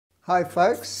Hi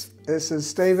folks, this is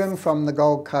Stephen from the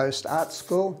Gold Coast Art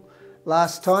School.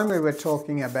 Last time we were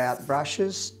talking about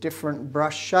brushes, different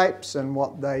brush shapes and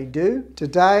what they do.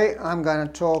 Today I'm going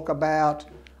to talk about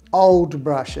old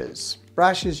brushes,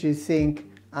 brushes you think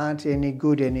aren't any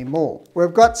good anymore.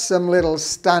 We've got some little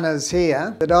stunners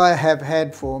here that I have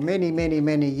had for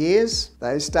many years.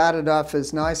 They started off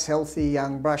as nice healthy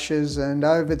young brushes, and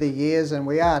over the years, and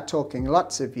we are talking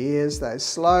lots of years, they've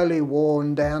slowly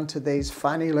worn down to these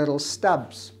funny little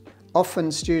stubs.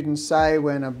 Often students say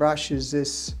when a brush is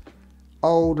this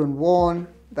old and worn,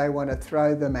 they want to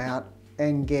throw them out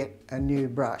and get a new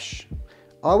brush.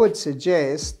 I would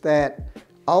suggest that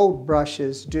old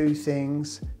brushes do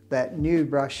things that new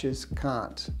brushes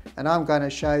can't. And I'm going to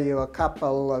show you a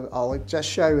couple of, I'll just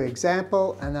show you an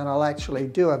example, and then I'll actually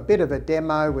do a bit of a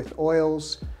demo with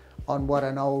oils on what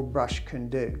an old brush can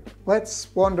do.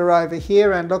 Let's wander over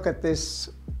here and look at this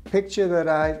picture that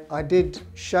I did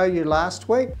show you last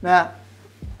week. Now,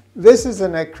 this is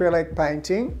an acrylic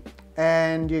painting,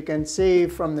 and you can see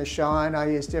from the shine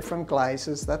I use different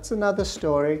glazes. That's another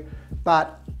story.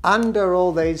 But under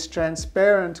all these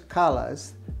transparent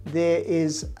colors, there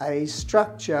is a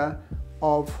structure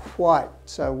of white.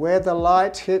 So where the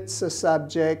light hits the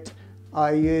subject,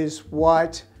 I use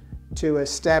white to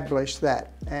establish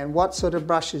that. And what sort of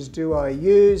brushes do I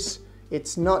use?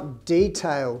 It's not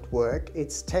detailed work,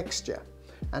 it's texture.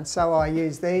 And so I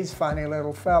use these funny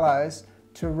little fellows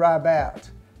to rub out.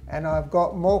 And I've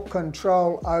got more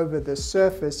control over the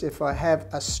surface if I have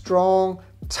a strong,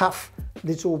 tough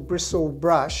little bristle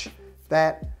brush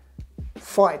that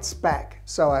fights back,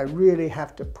 so I really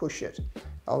have to push it.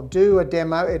 I'll do a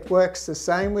demo. It works the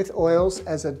same with oils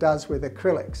as it does with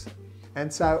acrylics.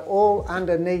 And so all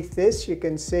underneath this you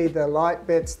can see the light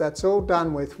bits. That's all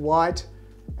done with white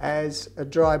as a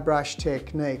dry brush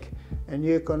technique. And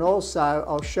you can also,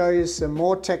 I'll show you some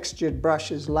more textured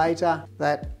brushes later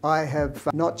that I have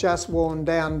not just worn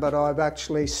down, but I've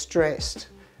actually stressed.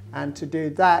 And to do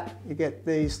that, you get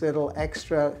these little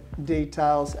extra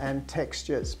details and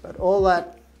textures. But all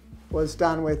that was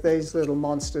done with these little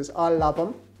monsters. I love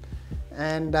them.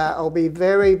 And I'll be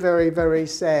very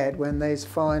sad when these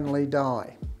finally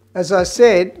die. As I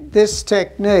said, this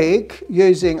technique,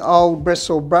 using old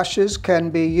bristle brushes, can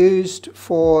be used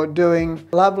for doing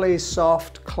lovely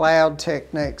soft cloud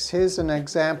techniques. Here's an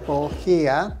example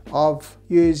here of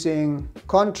using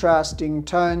contrasting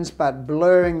tones but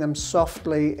blurring them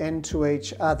softly into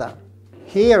each other.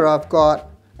 Here I've got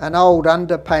an old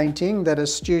underpainting that a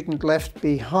student left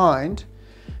behind.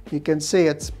 You can see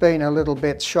it's been a little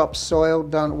bit shop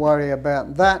soiled, don't worry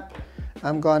about that.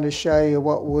 I'm going to show you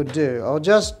what we'll do. I'll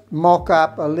just mock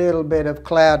up a little bit of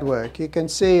cloud work. You can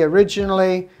see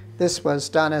originally this was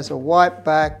done as a white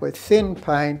back with thin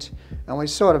paint, and we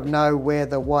sort of know where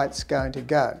the white's going to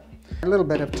go. A little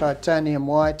bit of titanium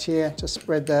white here to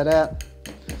spread that out.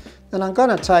 Then I'm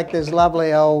going to take this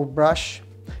lovely old brush.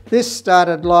 This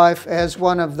started life as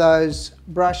one of those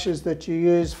brushes that you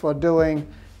use for doing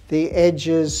the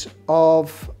edges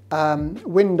of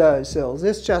windowsills.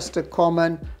 It's just a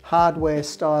common hardware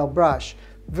style brush.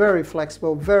 Very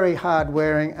flexible, very hard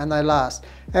wearing, and they last.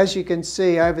 As you can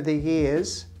see over the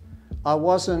years, I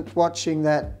wasn't watching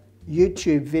that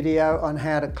YouTube video on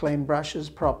how to clean brushes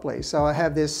properly. So I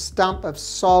have this stump of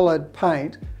solid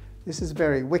paint. This is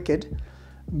very wicked,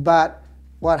 but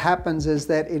what happens is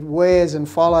that it wears and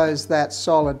follows that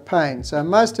solid paint. So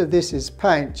most of this is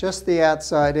paint, just the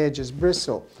outside edge is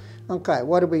bristle. Okay,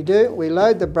 what do? We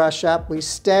load the brush up, we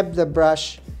stab the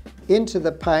brush into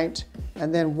the paint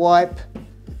and then wipe.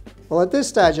 Well, at this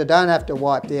stage I don't have to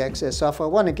wipe the excess off. I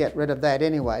want to get rid of that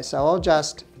anyway, so I'll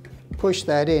just push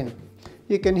that in.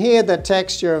 You can hear the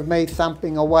texture of me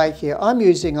thumping away here. I'm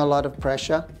using a lot of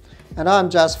pressure, and I'm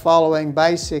just following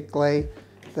basically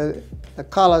the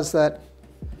colours that,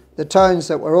 the tones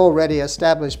that were already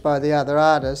established by the other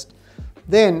artist.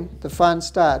 Then the fun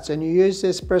starts, and you use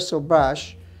this bristle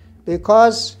brush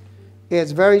because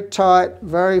it's very tight,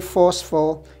 very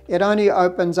forceful. It only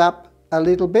opens up a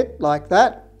little bit like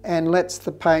that and lets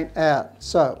the paint out.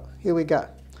 So here we go.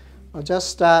 I'll just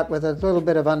start with a little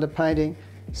bit of underpainting.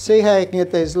 See how you can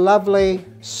get these lovely,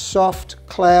 soft,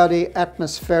 cloudy,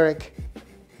 atmospheric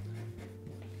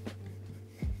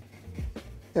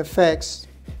effects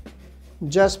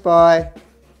just by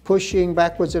pushing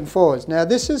backwards and forwards. Now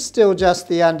this is still just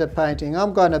the underpainting.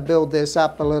 I'm going to build this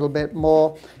up a little bit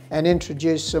more and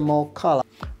introduce some more colour.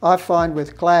 I find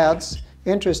with clouds,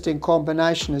 interesting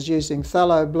combination is using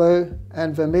phthalo blue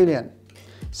and vermilion.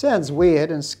 Sounds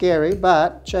weird and scary,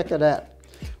 but check it out.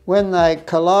 When they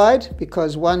collide,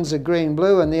 because one's a green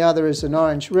blue and the other is an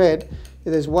orange red,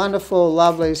 this wonderful,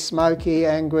 lovely, smoky,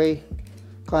 angry,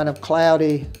 kind of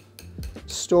cloudy,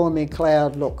 stormy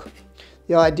cloud look.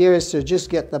 The idea is to just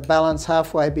get the balance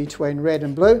halfway between red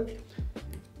and blue.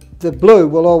 The blue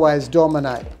will always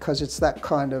dominate because it's that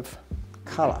kind of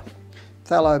colour.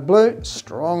 Phthalo blue,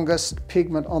 strongest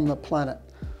pigment on the planet.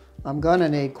 I'm going to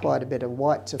need quite a bit of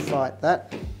white to fight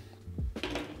that.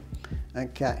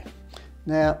 Okay,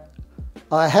 now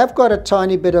I have got a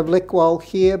tiny bit of liquid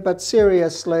here, but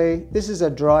seriously, this is a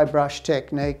dry brush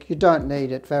technique. You don't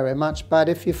need it very much, but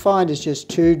if you find it's just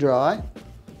too dry,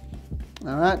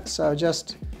 all right, so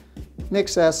just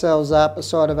mix ourselves up a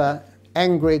sort of a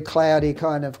angry, cloudy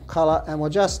kind of colour, and we'll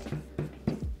just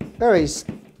very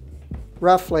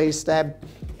roughly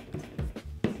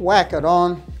whack it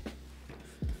on.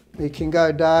 You can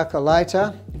go darker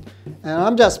later, and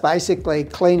I'm just basically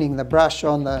cleaning the brush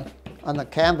on the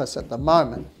canvas at the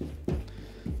moment,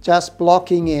 just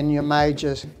blocking in your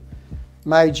major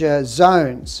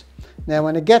zones. Now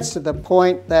when it gets to the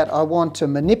point that I want to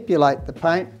manipulate the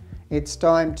paint, it's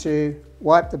time to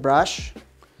wipe the brush,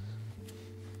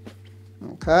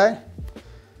 okay,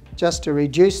 just to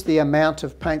reduce the amount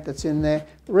of paint that's in there.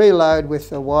 Reload with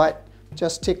the white,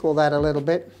 just tickle that a little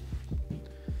bit.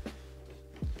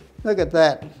 Look at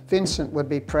that. Vincent would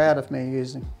be proud of me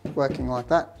working like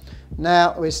that.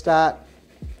 Now we start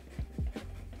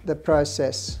the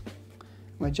process.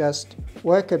 We just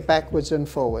work it backwards and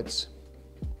forwards.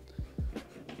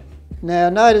 Now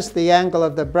notice the angle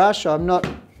of the brush. I'm not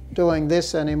doing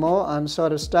this anymore. I'm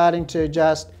sort of starting to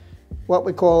just what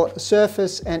we call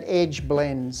surface and edge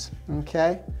blends.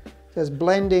 Okay, just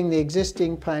blending the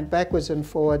existing paint backwards and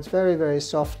forwards very, very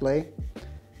softly.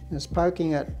 Just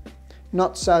poking it.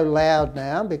 Not so loud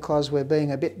now because we're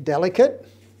being a bit delicate.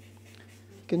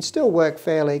 You can still work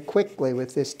fairly quickly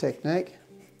with this technique.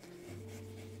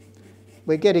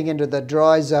 We're getting into the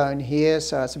dry zone here,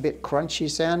 so it's a bit crunchy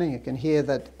sounding. You can hear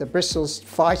that the bristles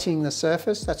fighting the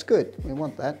surface. That's good. We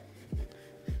want that.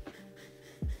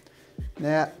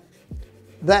 Now,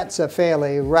 that's a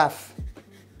fairly rough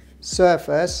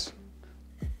surface.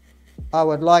 I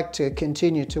would like to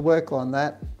continue to work on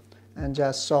that and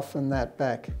just soften that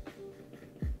back.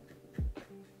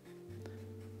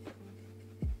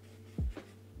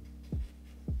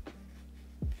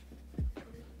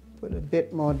 Put a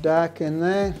bit more dark in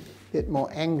there, a bit more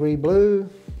angry blue,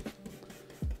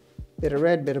 bit of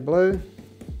red, bit of blue.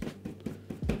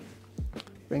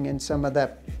 Bring in some of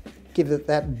that, give it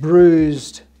that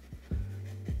bruised,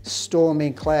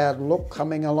 stormy cloud look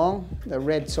coming along. The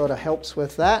red sort of helps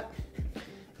with that.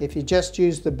 If you just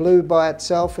use the blue by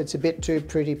itself, it's a bit too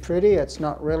pretty. It's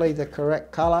not really the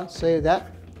correct colour. See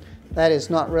that? That is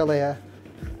not really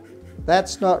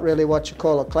that's not really what you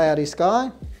call a cloudy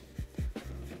sky.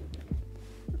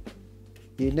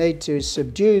 You need to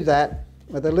subdue that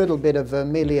with a little bit of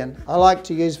vermilion. I like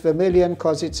to use vermilion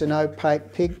because it's an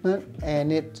opaque pigment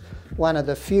and it's one of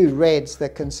the few reds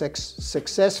that can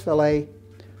successfully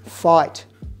fight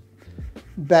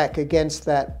back against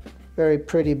that very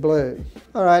pretty blue.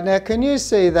 All right, now can you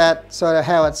see that sort of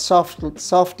how it's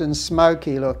soft and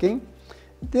smoky looking?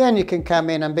 Then you can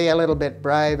come in and be a little bit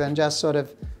brave and just sort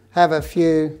of have a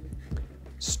few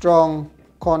strong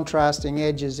contrasting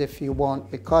edges if you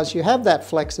want, because you have that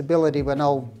flexibility with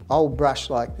an old brush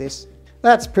like this.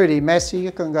 That's pretty messy.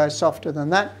 You can go softer than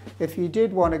that. If you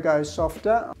did want to go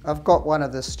softer, I've got one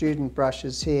of the student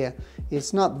brushes here.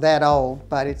 It's not that old,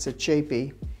 but it's a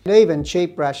cheapie. And even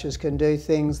cheap brushes can do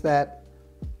things that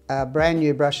brand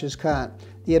new brushes can't.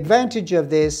 The advantage of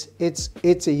this,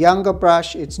 it's a younger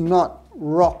brush. It's not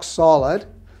rock solid.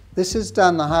 This has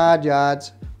done the hard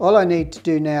yards. All I need to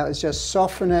do now is just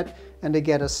soften it, and to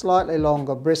get a slightly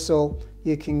longer bristle,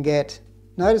 you can get,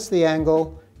 notice the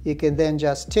angle, you can then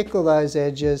just tickle those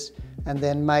edges and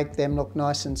then make them look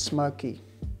nice and smoky.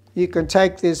 You can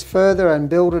take this further and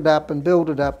build it up and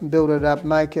build it up and build it up,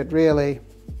 make it really,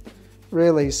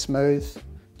 really smooth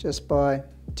just by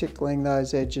tickling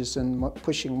those edges and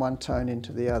pushing one tone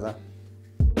into the other.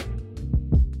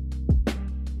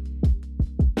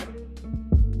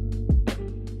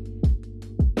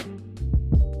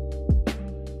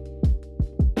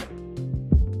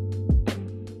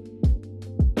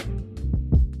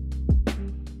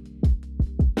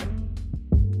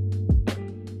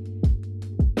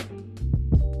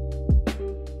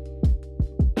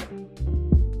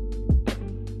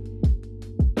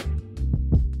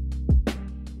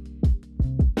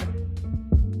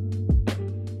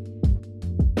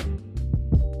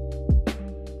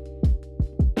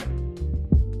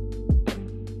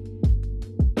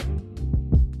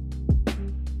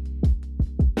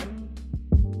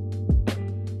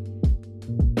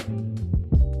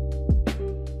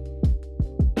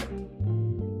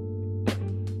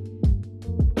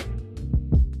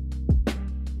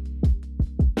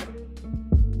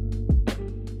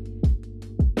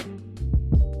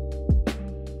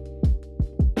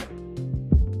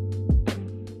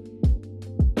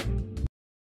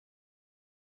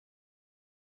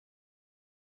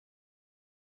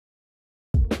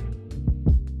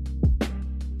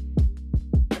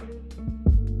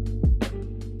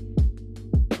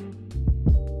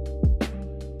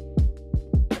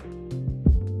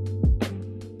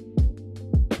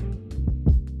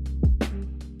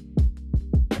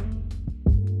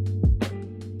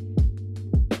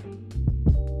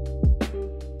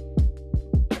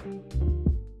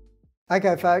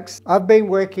 Okay folks, I've been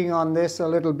working on this a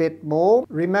little bit more.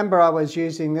 Remember I was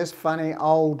using this funny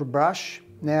old brush.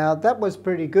 Now that was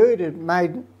pretty good. It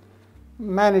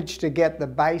managed to get the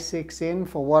basics in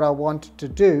for what I wanted to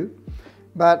do.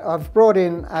 But I've brought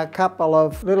in a couple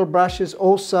of little brushes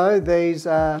also. These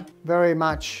are very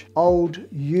much old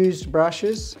used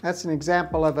brushes. That's an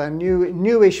example of a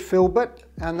newish filbert,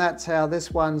 and that's how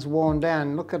this one's worn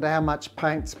down. Look at how much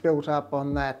paint's built up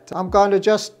on that. I'm going to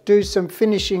just do some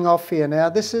finishing off here now.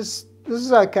 This is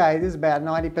okay. This is about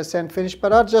 90% finished,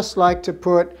 but I'd just like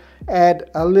to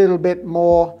add a little bit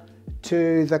more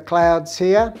to the clouds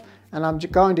here. And I'm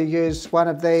going to use one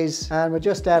of these, and we'll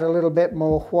just add a little bit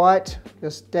more white,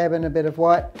 just dab in a bit of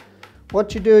white.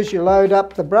 What you do is you load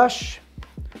up the brush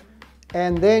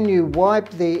and then you wipe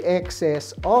the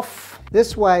excess off.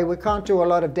 This way we can't do a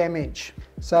lot of damage.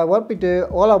 So what we do,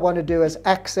 all I want to do is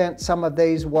accent some of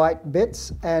these white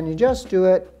bits, and you just do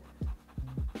it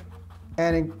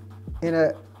and in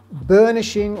a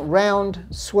burnishing, round,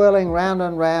 swirling round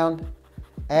and round,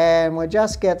 and we'll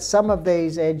just get some of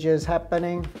these edges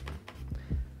happening.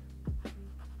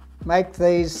 Make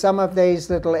some of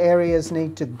these little areas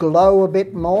need to glow a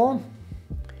bit more,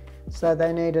 so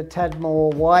they need a tad more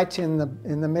white in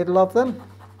the middle of them.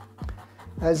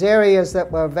 Those areas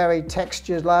that were very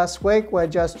textured last week, we're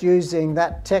just using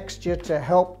that texture to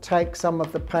help take some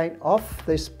of the paint off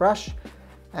this brush,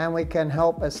 and we can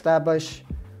help establish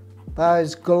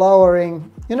those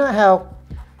glowing. You know how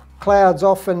clouds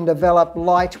often develop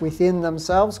light within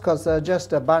themselves because they're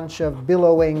just a bunch of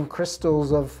billowing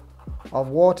crystals of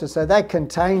water, so they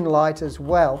contain light as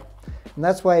well, and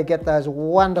that's why you get those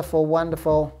wonderful,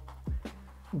 wonderful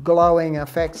glowing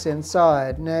effects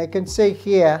inside. Now you can see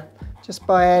here, just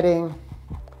by adding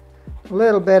a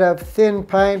little bit of thin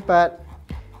paint, but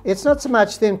it's not so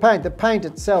much thin paint, the paint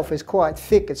itself is quite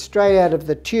thick, it's straight out of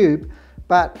the tube,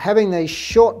 but having these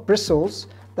short bristles,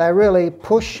 they really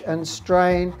push and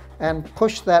strain and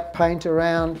push that paint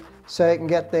around so you can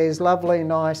get these lovely,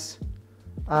 nice,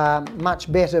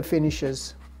 much better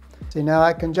finishes. See, now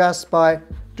I can just, by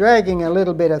dragging a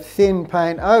little bit of thin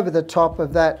paint over the top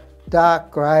of that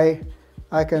dark grey,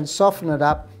 I can soften it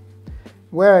up.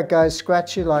 Where it goes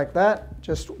scratchy like that,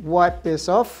 just wipe this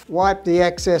off, wipe the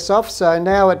excess off, so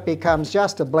now it becomes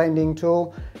just a blending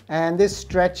tool, and this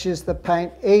stretches the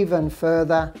paint even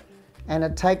further, and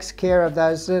it takes care of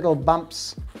those little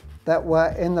bumps that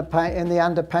were in the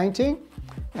underpainting,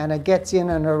 and it gets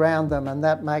in and around them, and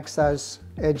that makes those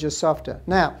edges softer.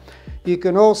 Now you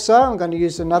can also, I'm going to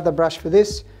use another brush for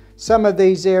this, some of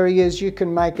these areas you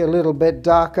can make a little bit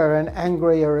darker and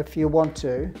angrier if you want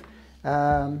to.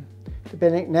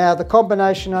 Now the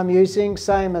combination I'm using,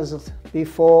 same as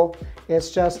before, it's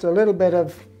just a little bit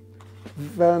of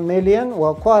vermilion,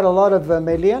 well quite a lot of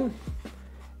vermilion,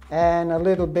 and a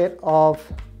little bit of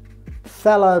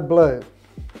phthalo blue.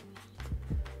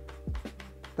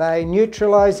 They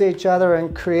neutralize each other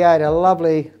and create a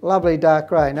lovely, lovely dark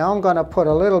grey. Now I'm going to put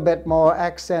a little bit more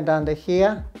accent under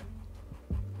here.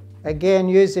 Again,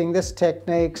 using this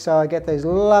technique so I get these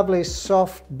lovely,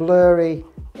 soft, blurry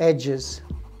edges.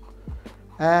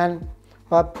 And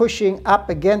by pushing up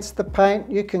against the paint,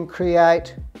 you can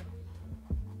create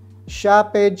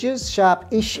sharp edges,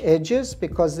 sharp-ish edges,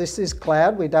 because this is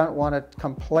cloud. We don't want it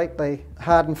completely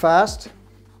hard and fast.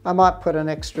 I might put an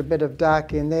extra bit of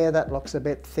dark in there, that looks a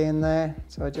bit thin there,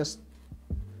 so I just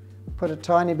put a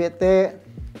tiny bit there,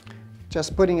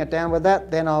 just putting it down with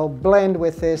that, then I'll blend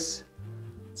with this.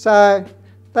 So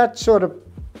that sort of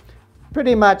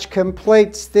pretty much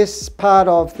completes this part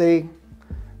of the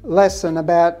lesson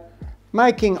about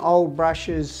making old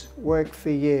brushes work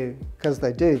for you, because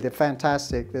they do, they're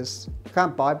fantastic. You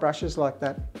can't buy brushes like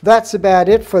that. That's about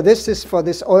it for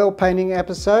this oil painting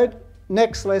episode.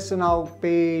 Next lesson I'll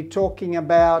be talking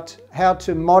about how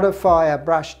to modify a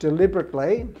brush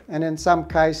deliberately, and in some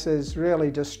cases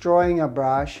really destroying a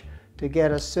brush to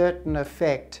get a certain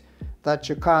effect that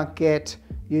you can't get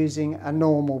using a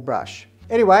normal brush.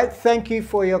 Anyway, thank you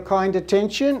for your kind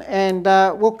attention, and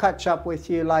we'll catch up with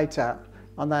you later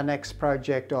on the next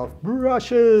project of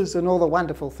brushes and all the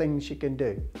wonderful things you can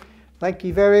do. Thank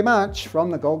you very much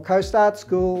from the Gold Coast Art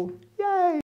School.